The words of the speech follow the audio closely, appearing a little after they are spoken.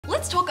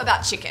let's talk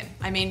about chicken.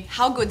 I mean,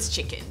 how good's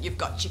chicken? You've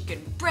got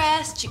chicken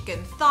breast,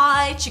 chicken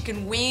thigh,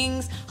 chicken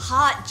wings,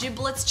 heart,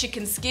 giblets,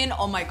 chicken skin.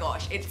 Oh my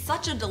gosh, it's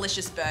such a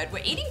delicious bird.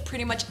 We're eating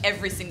pretty much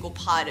every single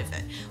part of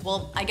it.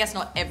 Well, I guess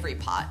not every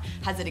part.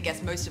 Hazard a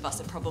guess most of us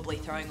are probably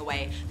throwing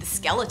away the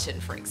skeleton,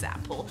 for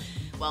example.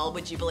 Well,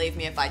 would you believe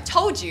me if I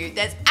told you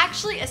there's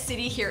actually a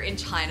city here in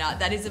China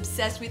that is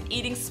obsessed with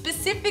eating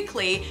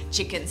specifically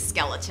chicken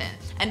skeleton.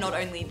 And not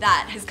only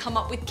that, has come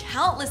up with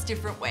countless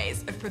different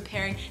ways of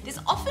preparing this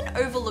often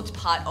overlooked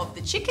part of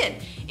the chicken.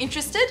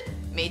 Interested?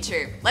 Me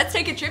too. Let's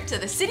take a trip to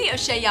the city of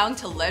Shenyang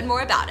to learn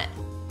more about it.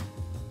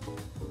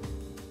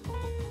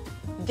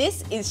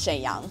 This is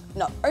Shenyang,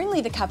 not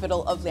only the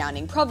capital of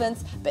Liaoning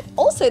province, but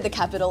also the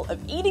capital of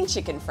eating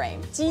chicken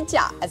frame,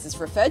 xixxx, as it's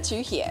referred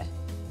to here.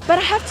 But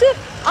I have to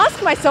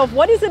ask myself,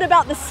 what is it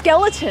about the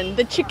skeleton,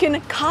 the chicken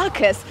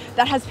carcass,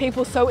 that has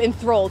people so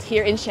enthralled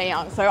here in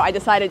Shenyang? So I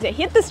decided to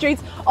hit the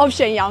streets of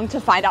Shenyang to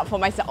find out for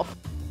myself.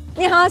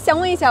 你好，想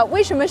问一下，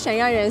为什么沈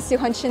阳人喜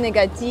欢吃那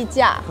个鸡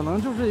架？可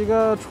能就是一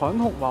个传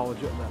统吧，我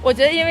觉得。我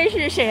觉得因为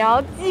是沈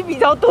阳鸡比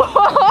较多，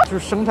就是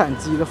生产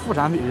鸡的副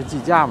产品是鸡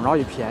架嘛，然后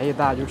也便宜，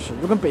大家就吃，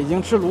就跟北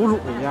京吃卤煮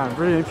一样，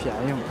不是因为便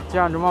宜嘛，这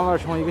样就慢慢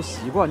成为一个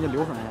习惯，就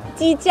流传下来。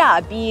鸡架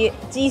比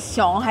鸡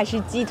胸还是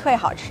鸡腿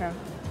好吃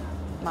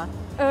吗？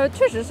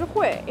确实是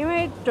会，因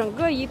为整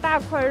个一大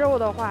块肉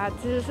的话，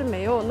其实是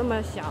没有那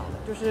么香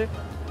的，就是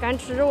干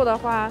吃肉的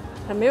话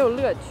很没有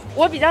乐趣。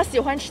我比较喜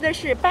欢吃的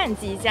是拌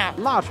鸡架，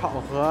辣炒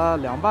和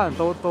凉拌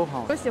都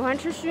好。我喜欢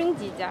吃熏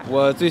鸡架。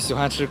我最喜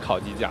欢吃烤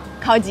鸡架。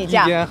烤鸡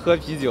架，一边喝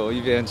啤酒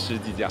一边吃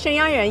鸡架。沈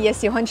阳人也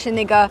喜欢吃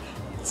那个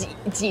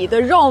鸡的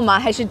肉吗？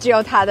还是只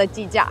有它的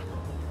鸡架？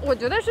我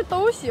觉得是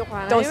都喜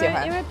欢，都喜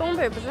欢，因为东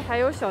北不是还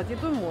有小鸡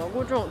炖蘑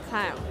菇这种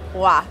菜吗？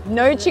哇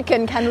 ，No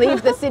chicken can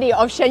leave the city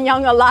of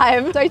Shenyang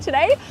alive. So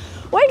today,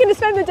 we're going to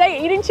spend the day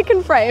eating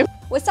chicken frame.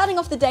 We're starting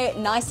off the day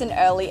nice and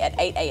early at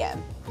 8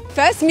 a.m.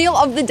 First meal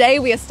of the day,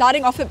 we are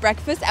starting off at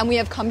breakfast and we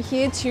have come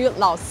here to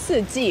Lao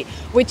Si,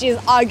 which is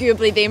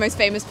arguably the most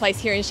famous place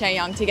here in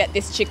Shenyang to get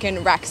this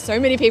chicken rack. So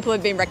many people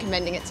have been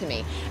recommending it to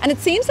me. And it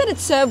seems that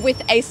it's served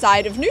with a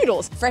side of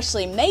noodles,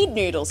 freshly made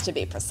noodles to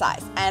be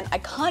precise. And I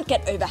can't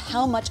get over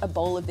how much a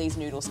bowl of these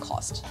noodles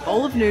cost.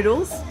 Bowl of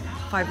noodles,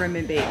 5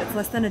 RMB. It's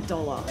less than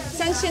 $1.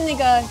 想吃那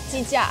个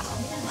鸡架。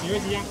几位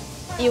鸡架？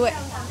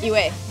一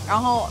位。然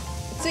后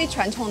最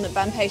传统的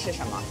拌配是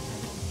什么？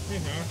面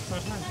条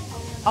沙菜。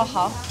Oh,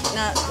 好，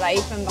那来一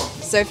份吧。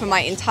So for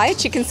my entire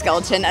chicken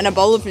skeleton and a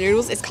bowl of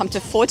noodles, it's come to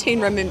 14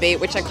 RMB,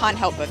 which I can't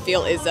help but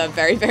feel is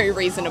very, very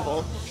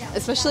reasonable,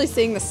 especially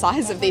seeing the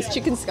size of these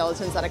chicken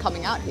skeletons that are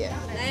coming out here.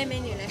 来，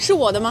美女来。是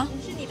我的吗？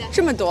是你的。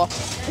这么多，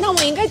那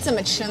我应该怎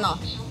么吃呢？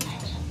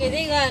给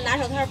这个拿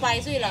手套掰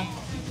碎了。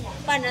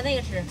拌着那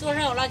个吃，桌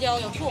上有辣椒，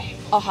有醋。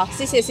哦好，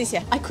谢谢谢谢。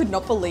I could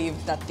not believe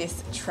that this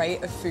tray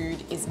of food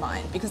is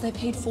mine because they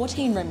paid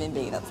 14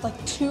 renminbi. That's like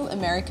 $2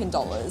 American.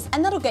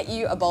 And that'll get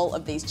you a bowl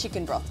of these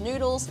chicken broth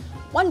noodles,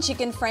 one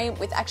chicken frame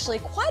with actually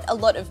quite a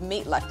lot of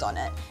meat left on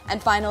it.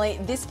 And finally,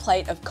 this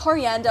plate of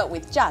coriander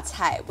with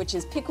jiacai, which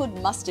is pickled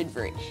mustard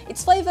root.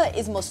 Its flavor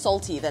is more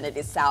salty than it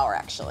is sour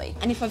actually.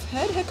 And if I've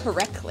heard her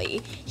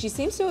correctly, she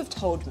seems to have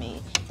told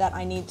me that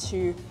I need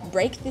to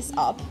break this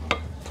up,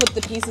 put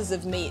the pieces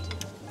of meat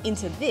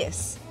into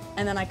this,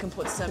 and then I can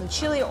put some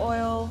chili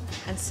oil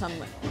and some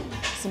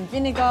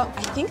vinegar.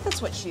 I think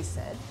that's what she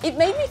said. It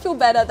made me feel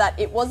better that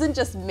it wasn't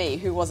just me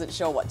who wasn't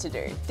sure what to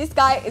do. This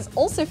guy is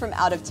also from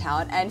out of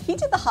town and he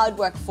did the hard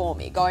work for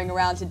me, going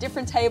around to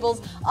different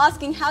tables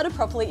asking how to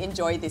properly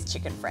enjoy this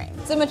chicken frame.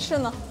 怎么吃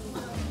呢？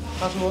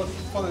他说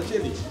放在这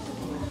里。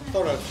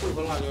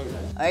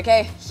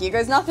Okay, here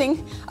goes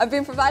nothing. I've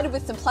been provided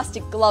with some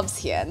plastic gloves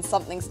here and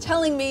something's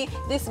telling me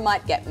this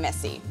might get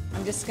messy.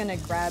 I'm just gonna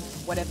grab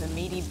whatever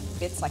meaty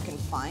bits I can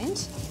find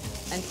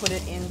and put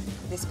it in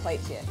this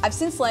plate here. I've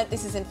since learnt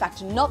this is in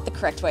fact not the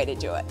correct way to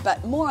do it,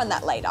 but more on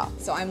that later.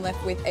 So I'm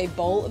left with a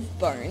bowl of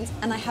bones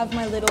and I have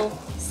my little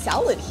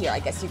salad here, I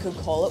guess you could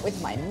call it,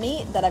 with my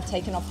meat that I've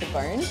taken off the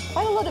bone.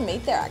 Quite a lot of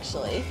meat there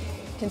actually,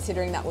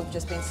 considering that we've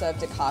just been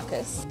served a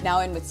carcass.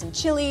 Now in with some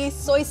chili,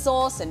 soy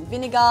sauce and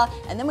vinegar,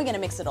 and then we're gonna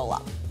mix it all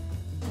up.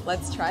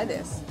 Let's try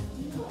this.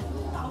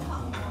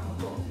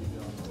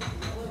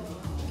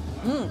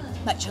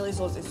 That chili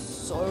sauce is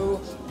so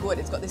good.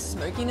 It's got this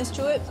smokiness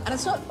to it, and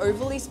it's not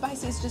overly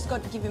spicy, it's just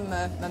got giving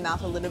my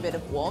mouth a little bit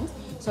of warmth.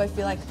 So I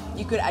feel like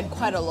you could add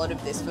quite a lot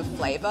of this for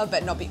flavor,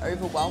 but not be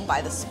overwhelmed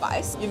by the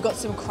spice. You've got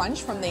some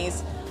crunch from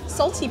these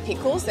salty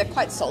pickles. They're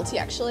quite salty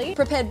actually.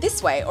 Prepared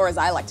this way, or as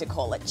I like to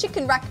call it,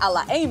 chicken rack a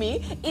la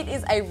Amy, it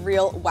is a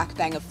real whack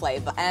bang of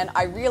flavor. And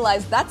I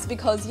realized that's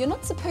because you're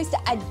not supposed to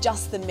add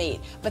just the meat,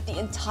 but the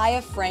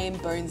entire frame,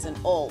 bones and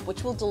all,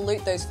 which will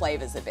dilute those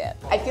flavors a bit.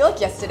 I feel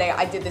like yesterday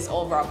I did this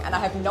all wrong and I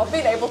have not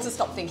been able to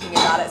stop thinking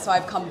about it. So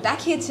I've come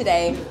back here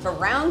today for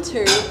round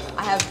 2.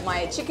 I have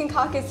my chicken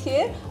carcass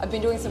here. I've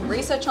been doing some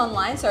research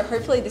online, so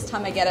hopefully this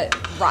time I get it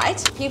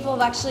right. People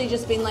have actually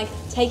just been like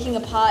taking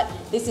apart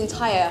this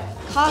entire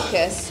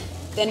carcass,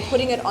 then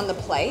putting it on the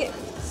plate.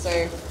 So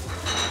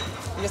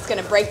I'm just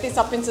gonna break this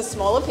up into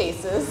smaller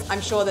pieces.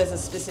 I'm sure there's a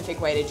specific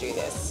way to do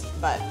this.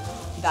 but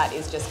that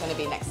is just gonna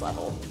be next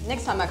level.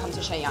 Next time I come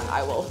to Shenyang,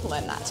 I will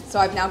learn that. So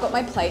I've now got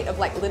my plate of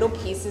like little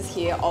pieces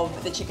here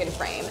of the chicken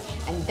frame.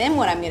 And then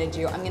what I'm gonna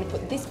do, I'm gonna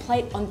put this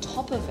plate on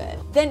top of it.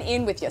 Then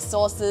in with your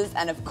sauces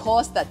and of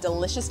course that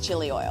delicious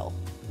chili oil.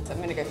 So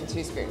I'm gonna go for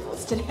 2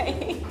 spoonfuls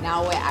today.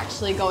 Now we're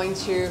actually going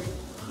to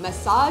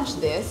massage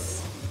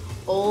this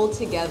all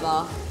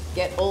together,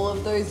 get all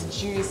of those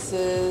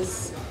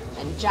juices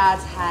and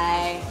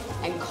jatay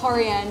and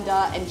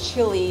coriander and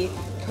chili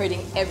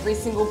coating every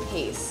single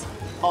piece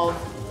of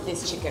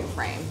this chicken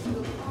frame.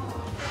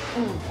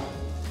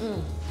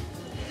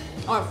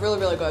 Oh, it's really,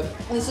 really good.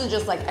 This is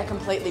just like a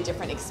completely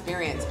different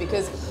experience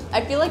because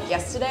I feel like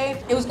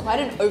yesterday it was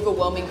quite an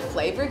overwhelming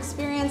flavor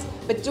experience,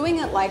 but doing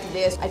it like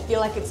this, I feel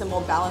like it's a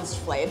more balanced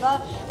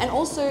flavor. And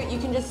also you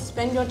can just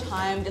spend your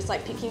time just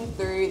like picking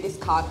through this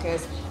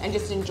carcass and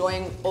just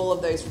enjoying all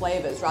of those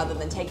flavors rather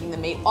than taking the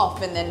meat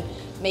off and then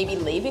maybe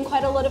leaving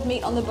quite a lot of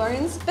meat on the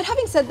bones. But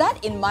having said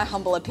that, in my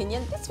humble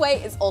opinion, this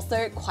way is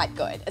also quite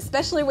good,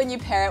 especially when you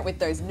pair it with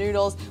those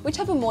noodles, which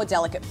have a more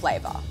delicate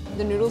flavor.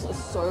 The noodles are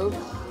so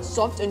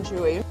soft and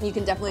chewy. You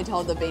can definitely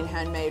tell they've been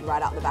handmade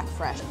right out the back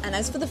fresh. And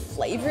as for the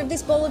flavor of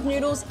this bowl of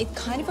noodles, it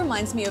kind of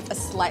reminds me of a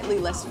slightly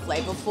less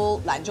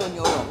flavorful lanzhou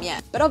牛肉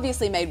面, but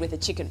obviously made with a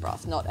chicken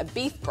broth, not a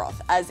beef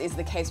broth, as is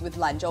the case with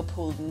lanzhou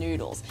pooled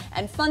noodles.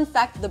 And fun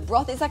fact, the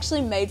broth is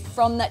actually made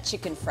from that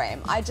chicken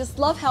frame. I just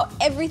love how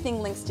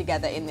everything links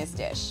together in this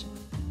dish.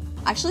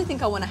 I actually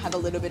think I want to have a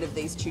little bit of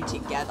these two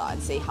together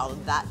and see how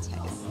that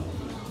tastes.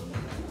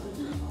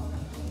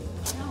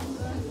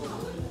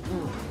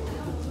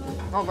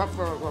 Oh, that's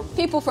very good.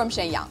 People from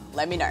Shenyang,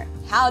 let me know.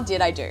 How did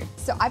I do?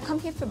 So I've come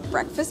here for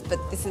breakfast, but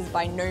this is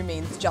by no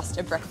means just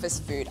a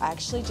breakfast food. I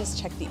actually just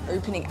checked the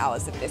opening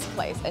hours of this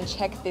place and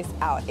check this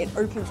out. It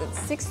opens at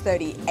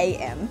 6:30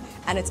 a.m.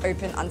 and it's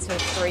open until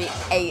 3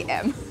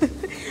 a.m.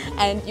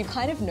 And you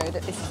kind of know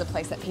that this is a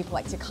place that people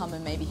like to come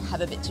and maybe have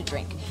a bit to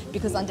drink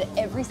because under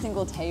every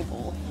single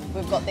table,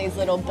 we've got these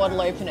little bottle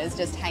openers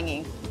just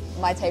hanging.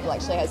 My table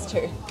actually has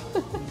 2.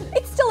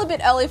 It's still a bit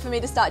early for me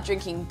to start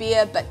drinking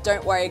beer, but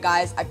don't worry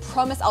guys, I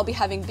promise I'll be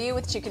having beer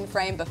with chicken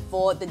frame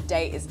before the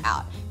day is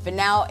out. For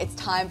now, it's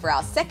time for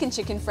our second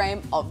chicken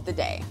frame of the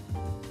day.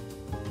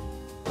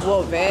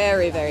 Whoa,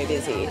 very, very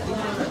busy.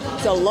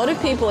 So a lot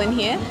of people in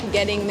here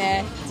getting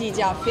their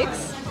xixxx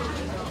fix,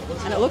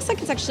 and it looks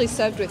like it's actually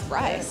served with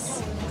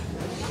rice.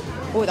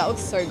 Oh, that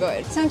looks so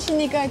good. 想吃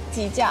那个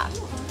xixxx，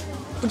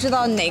不知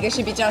道哪个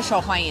是比较受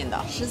欢迎的。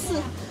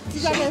14。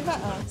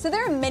So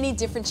there are many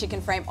different chicken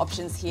frame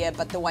options here,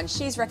 but the one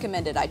she's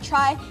recommended I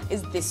try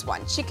is this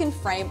one, chicken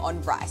frame on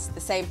rice.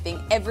 The same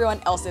thing everyone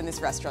else in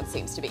this restaurant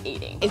seems to be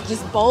eating. It's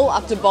just bowl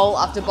after bowl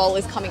after bowl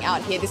is coming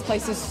out here. This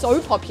place is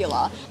so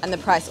popular and the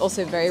price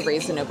also very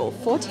reasonable,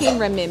 14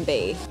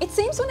 renminbi. It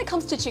seems when it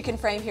comes to chicken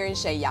frame here in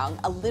Shenyang,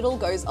 a little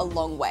goes a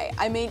long way.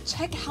 I mean,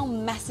 check how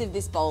massive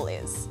this bowl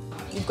is.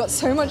 You've got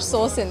so much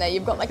sauce in there.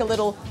 You've got like a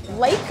little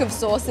lake of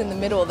sauce in the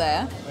middle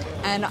there.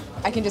 And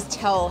I can just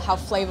tell how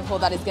flavorful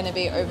that is going to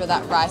be over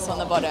that rice on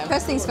the bottom.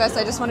 First things first,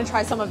 I just want to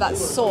try some of that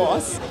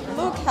sauce.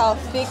 Look how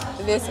thick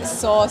this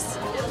sauce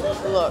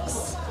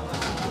looks.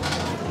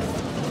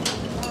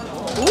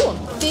 Ooh,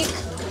 thick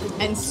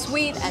and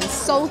sweet and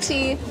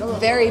salty,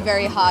 very,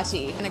 very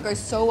hearty. And it goes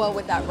so well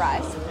with that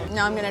rice.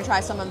 Now I'm going to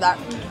try some of that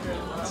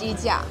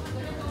xixxx.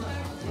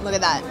 Look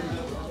at that.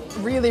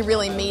 Really,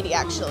 really meaty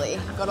actually.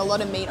 Got a lot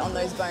of meat on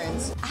those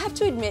bones. I have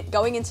to admit,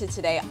 going into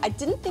today, I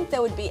didn't think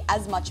there would be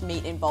as much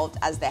meat involved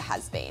as there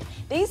has been.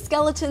 These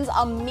skeletons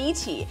are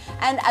meaty,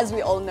 and as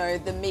we all know,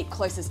 the meat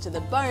closest to the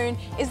bone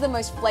is the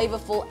most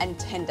flavorful and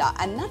tender,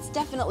 and that's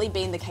definitely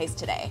been the case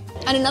today.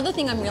 And another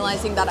thing I'm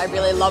realizing that I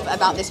really love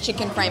about this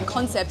chicken frame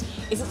concept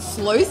is it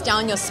slows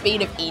down your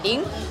speed of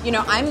eating. You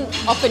know, I'm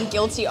often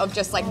guilty of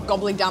just like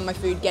gobbling down my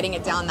food, getting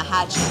it down the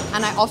hatch,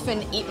 and I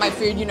often eat my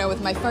food, you know,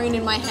 with my phone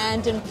in my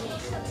hand, and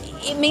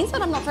it means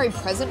that I'm not very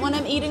present when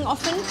I'm eating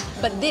often,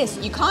 but this,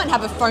 you can't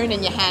have a phone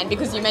in your hand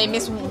because you may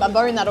miss a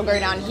bone that'll go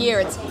down here.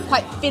 It's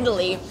quite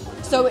fiddly,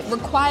 so it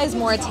requires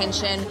more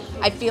attention.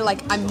 I feel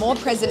like I'm more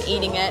present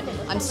eating it.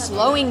 I'm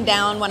slowing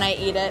down when I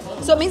eat it.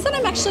 So it means that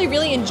I'm actually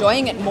really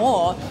enjoying it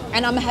more,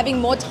 and I'm having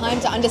more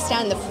time to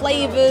understand the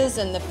flavors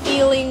and the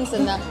feelings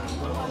and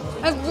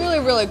that's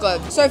really, really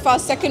good. So far,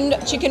 second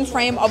chicken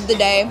frame of the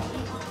day.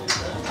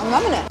 I'm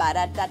loving it.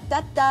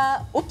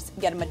 Ba-da-da-da-da. Oops,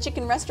 getting my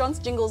chicken restaurants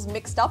jingles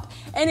mixed up.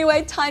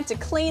 Anyway, time to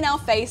clean our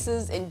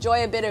faces,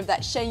 enjoy a bit of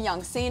that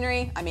Shenyang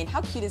scenery. I mean,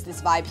 how cute is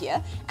this vibe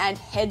here? And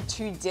head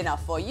to dinner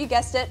for, you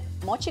guessed it,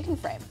 more chicken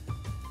frame.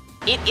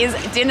 It is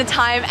dinner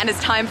time and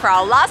it's time for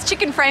our last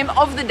chicken frame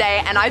of the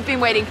day, and I've been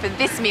waiting for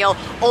this meal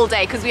all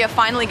day because we are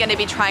finally going to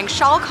be trying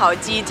Shaokao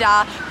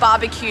Jijia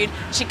barbecued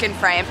chicken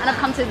frame. And I've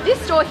come to this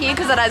store here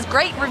because it has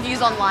great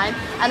reviews online,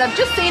 and I've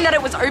just seen that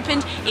it was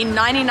opened in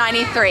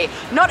 1993.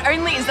 Not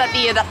only is that the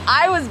year that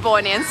I was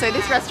born in, so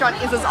this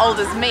restaurant is as old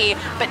as me,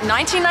 but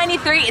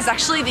 1993 is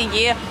actually the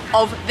year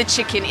of the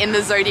chicken in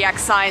the zodiac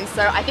sign.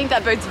 So I think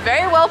that bodes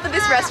very well for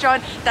this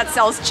restaurant that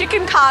sells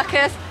chicken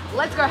carcass,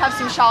 let's go have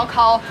some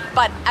shaokao.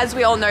 But as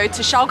we all know,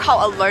 to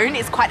shaokao alone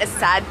is quite a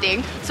sad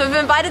thing. So we've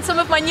invited some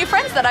of my new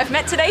friends that I've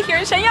met today here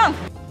in Shenyang.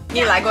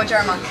 你来过这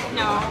儿吗?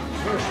 No.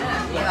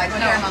 你来过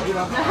这儿吗?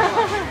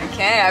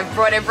 Okay, I've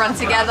brought everyone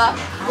together.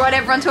 Brought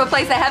everyone to a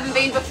place they haven't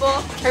been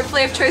before.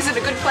 Hopefully I've chosen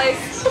a good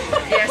place.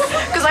 Yes.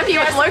 Because I'm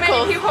here with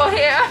locals. Many people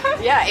here.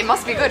 Yeah, it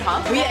must be good,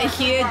 huh? We are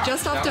here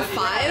just after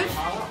 5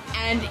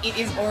 and it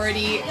is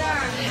already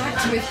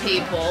packed with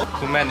people.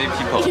 Too many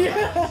people.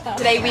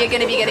 Today we are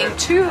going to be getting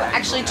two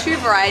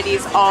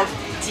varieties of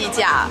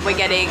jijia. We're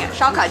getting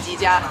shaokao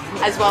jijia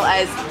as well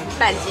as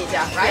ban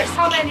jijia, right?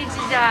 How many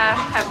jijia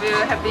have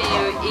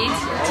you eat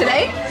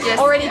Today? Yes.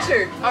 Already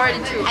 2. Already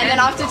 2. And then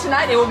after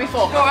tonight it will be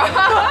 4.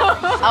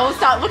 I will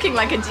start looking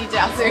like a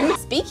jijia soon.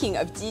 Speaking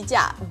of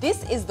jijia,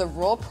 this is the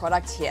raw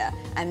product here.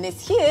 And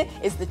this here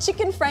is the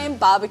chicken frame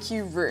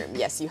barbecue room.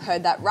 Yes, you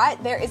heard that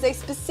right. There is a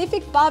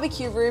specific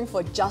barbecue room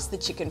for just the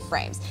chicken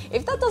frames.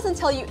 If that doesn't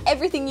tell you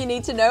everything you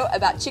need to know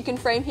about chicken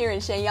frame here in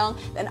Shenyang,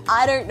 then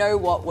I don't know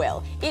what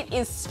will. It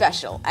is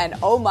special. And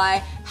oh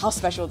my, how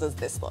special does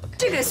this look?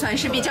 这个算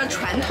是比较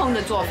传统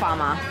的做法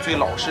吗？最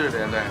老式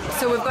的，对。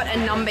So we've got a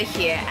number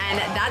here, and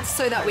that's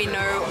so that we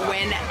know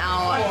when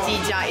our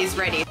jijia is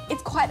ready.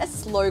 It's quite a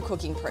slow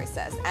cooking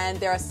process, and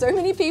there are so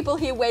many people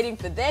here waiting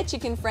for their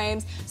chicken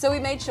frames, so we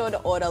made sure to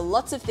order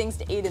lots of things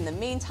to eat in the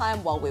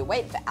meantime while we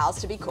wait for ours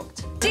to be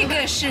cooked. 这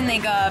个是那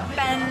个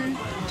ban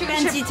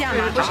鸡架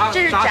吗？不是，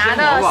这是炸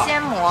的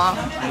鲜蘑。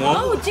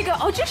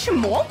哦，这是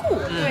蘑菇。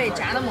对，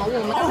炸的蘑菇，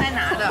我们刚才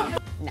拿的。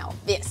Now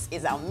this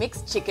is our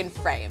mixed chicken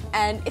frame,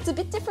 and it's a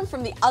bit different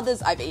from the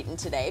others I've eaten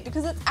today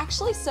because it's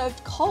actually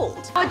served cold.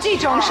 哦，这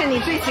种是你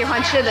最喜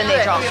欢吃的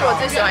那种，是我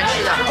最喜欢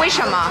吃的。为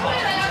什么？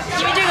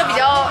因为这个比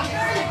较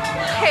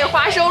配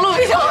花生露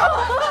比较好。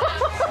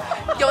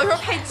有的时候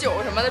配酒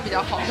什么的比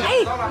较好。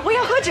哎，我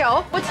要喝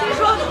酒。我听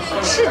说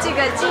吃这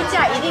个鸡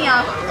架一定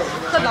要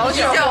喝老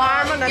雪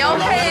花吗？你要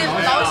配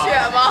老雪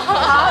吗？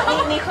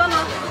好，你喝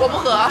吗？我不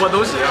喝。我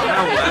都行，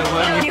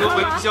你喝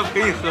我需要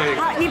陪你喝一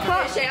个。你喝。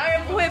沈阳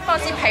人不会放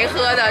弃陪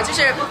喝的，就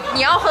是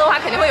你要喝的话，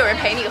肯定会有人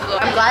陪你喝。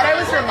I'm glad I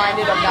was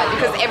reminded of that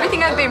because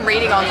everything I've been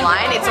reading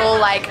online, it's all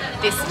like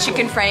this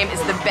chicken frame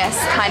is the best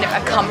kind of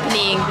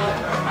accompanying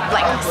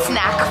like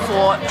snack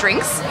for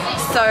drinks.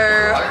 So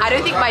I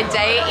don't think my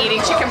day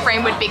eating chicken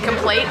frame would be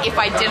complete if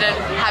I didn't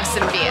have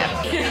some beer.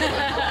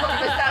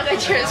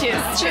 Cheers.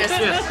 Cheers.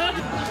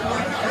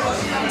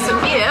 Some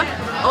beer.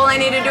 All I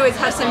need to do is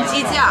have some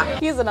jijia.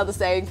 Here's another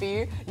saying for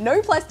you.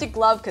 No plastic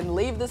glove can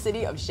leave the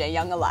city of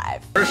Shenyang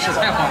alive. 食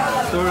材好，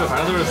反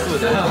正都是素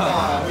的。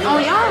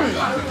哦，yum，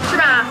是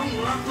吧？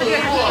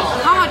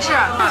好好吃。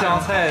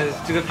香菜，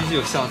这个必须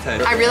有香菜。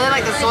I really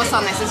like the sauce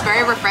on this. It's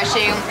very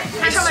refreshing.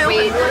 它上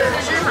面有很多的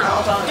芝麻，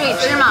对，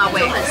芝麻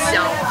味很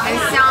香，很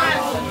香，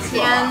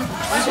甜、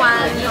酸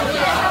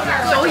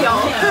都有。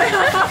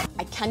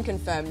I can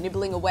confirm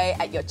nibbling away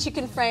at your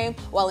chicken frame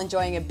while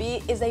enjoying a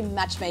beer is a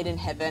match made in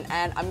heaven,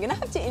 and I'm gonna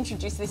have to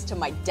introduce this to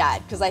my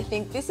dad because I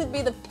think this would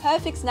be the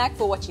perfect snack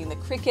for watching the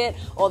cricket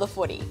or the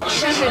footy.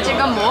 试试这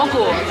个蘑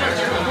菇.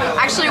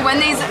 Actually, when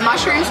these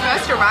mushrooms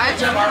first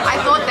arrived, I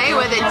thought they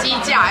were the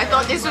jijia. I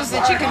thought this was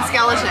the chicken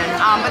skeleton,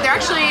 but they're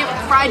actually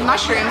fried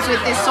mushrooms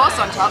with this sauce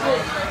on top.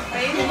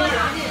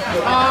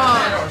 哦，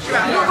是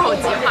吧？入口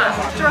即化，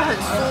就是很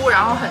酥，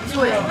然后很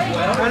脆。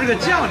它这个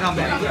酱上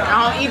面，然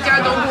后一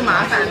点都不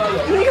麻烦，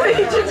你可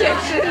以直接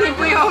吃，你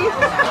不用。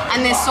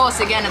And this sauce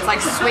again, it's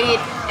like sweet,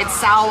 it's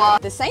sour.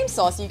 The same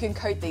sauce you can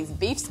coat these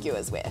beef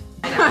skewers with.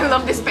 I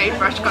love this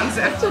paintbrush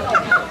concept.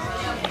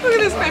 Look at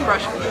this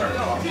paintbrush.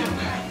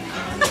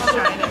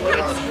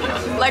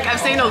 Like I've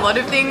seen a lot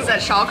of things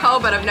at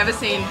shaokao, but I've never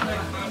seen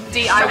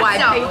DIY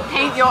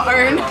paint your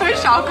own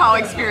shaokao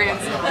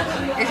experience.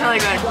 It's really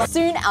good.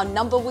 Soon our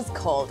number was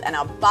called and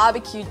our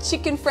barbecue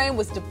chicken frame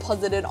was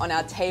deposited on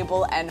our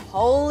table, and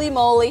holy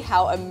moly,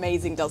 how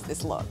amazing does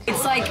this look.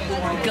 It's like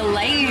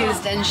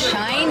glazed and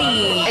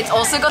shiny. It's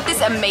also got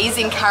this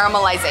amazing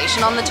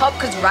caramelization on the top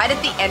because right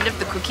at the end of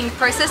the cooking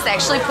process they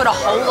actually put a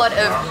whole lot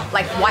of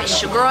like white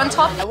sugar on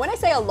top. And when I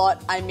say a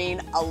lot, I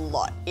mean a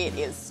lot. It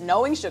is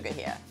snowing sugar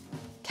here.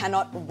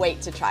 Cannot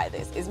wait to try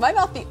this. Is my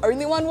mouth the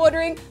only one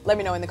watering? Let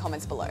me know in the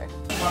comments below.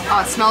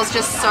 Oh, it smells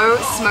just so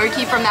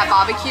smoky from that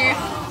barbecue.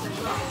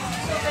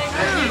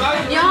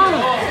 Yum!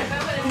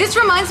 This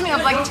reminds me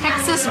of like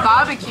Texas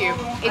barbecue.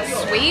 It's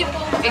sweet,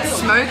 it's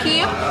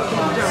smoky.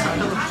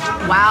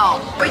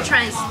 Wow. Which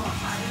one is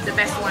the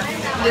best one?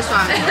 This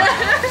one.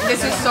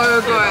 This is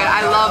so good.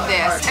 I love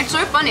this. It's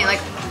so funny,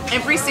 like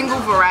every single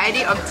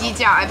variety of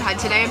jijia I've had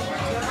today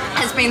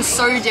has been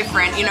so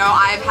different. You know,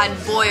 I've had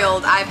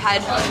boiled, I've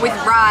had with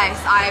rice,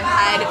 I've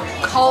had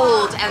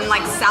cold and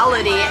like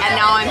salady, and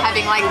now I'm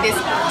having like this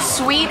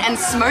sweet and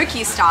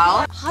smoky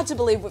style. Hard to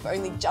believe we've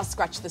only just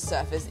scratched the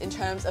surface in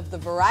terms of the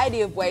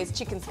variety of ways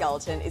chicken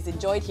skeleton is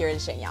enjoyed here in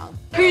Shenyang.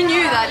 Who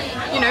knew that,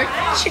 you know,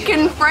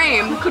 chicken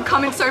frame could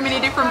come in so many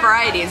different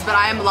varieties, but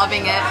I am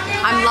loving it.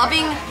 I'm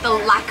loving the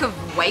lack of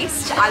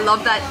waste. I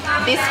love that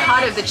this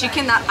part of the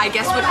chicken that I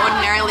guess would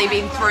ordinarily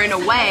be thrown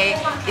away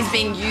is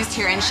being used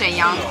here in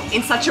Shenyang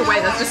in such a way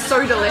that's just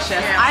so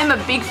delicious. I'm a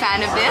big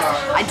fan of this.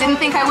 I didn't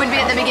think I would be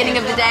at the beginning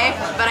of the day,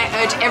 but I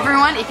urge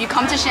everyone, if you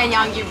come to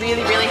Shenyang, you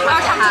really, really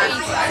have to have.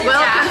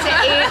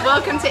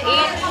 Welcome to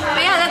eat.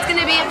 But yeah, that's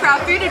gonna be it for our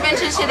food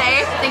adventure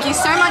today. Thank you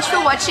so much for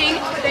watching.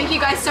 Thank you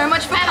guys so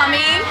much for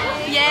coming.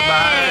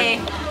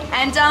 Yay!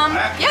 And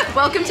yeah,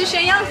 welcome to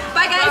Shenyang.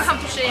 Bye guys. Welcome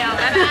to Shenyang.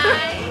 Bye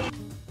bye.